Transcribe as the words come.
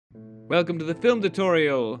Welcome to the film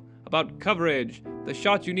tutorial about coverage, the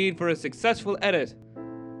shots you need for a successful edit.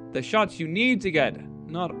 The shots you need to get,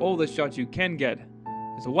 not all the shots you can get.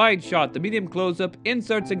 There's a wide shot, the medium close-up,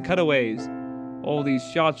 inserts and cutaways. All these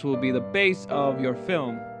shots will be the base of your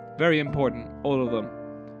film. Very important, all of them.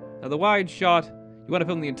 Now the wide shot, you want to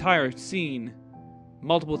film the entire scene.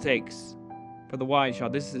 Multiple takes for the wide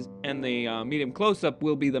shot. And the medium close-up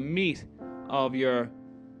will be the meat of your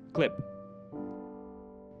clip.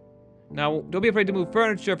 Now, don't be afraid to move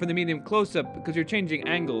furniture for the medium close-up because you're changing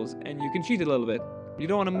angles and you can cheat a little bit. You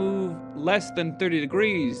don't want to move less than 30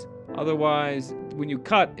 degrees, otherwise when you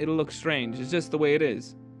cut it'll look strange. It's just the way it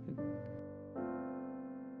is.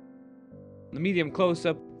 The medium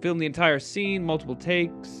close-up, film the entire scene, multiple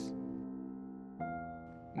takes.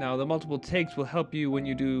 Now the multiple takes will help you when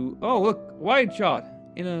you do, oh look, wide shot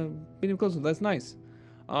in a medium close-up, that's nice.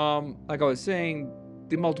 Like I was saying,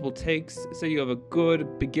 the multiple takes, say you have a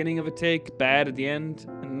good beginning of a take, bad at the end,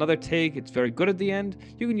 another take, it's very good at the end,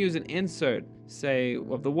 you can use an insert, say,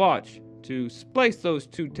 of the watch to splice those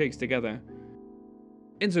two takes together.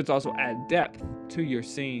 Inserts also add depth to your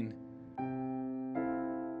scene.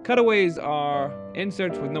 Cutaways are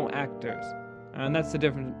inserts with no actors, and that's the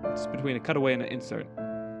difference between a cutaway and an insert.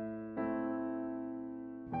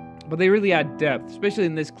 But they really add depth, especially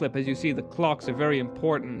in this clip. As you see, the clocks are very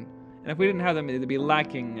important. And if we didn't have them, they'd be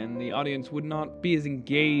lacking, and the audience would not be as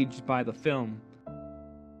engaged by the film.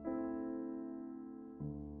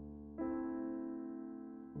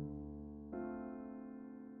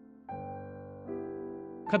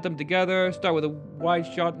 Cut them together, start with a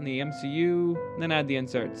wide shot in the MCU, and then add the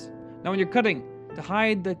inserts. Now when you're cutting, to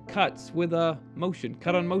hide the cuts with a motion,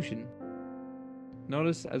 cut on motion.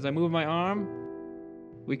 Notice as I move my arm,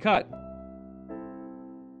 we cut.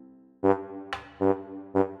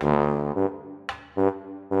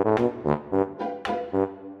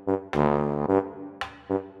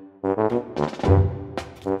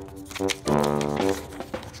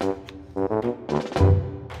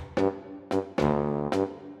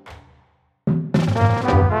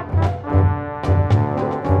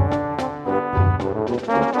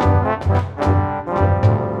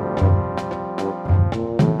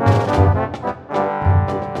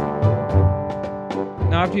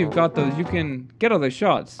 Now after you've got those, you can get other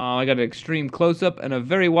shots. I got an extreme close-up and a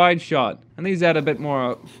very wide shot. And these add a bit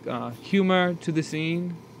more humor to the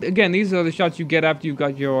scene. Again, these are the shots you get after you've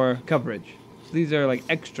got your coverage. So these are like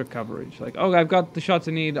extra coverage. Like, oh, I've got the shots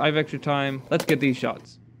I need, I have extra time, let's get these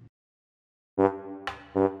shots.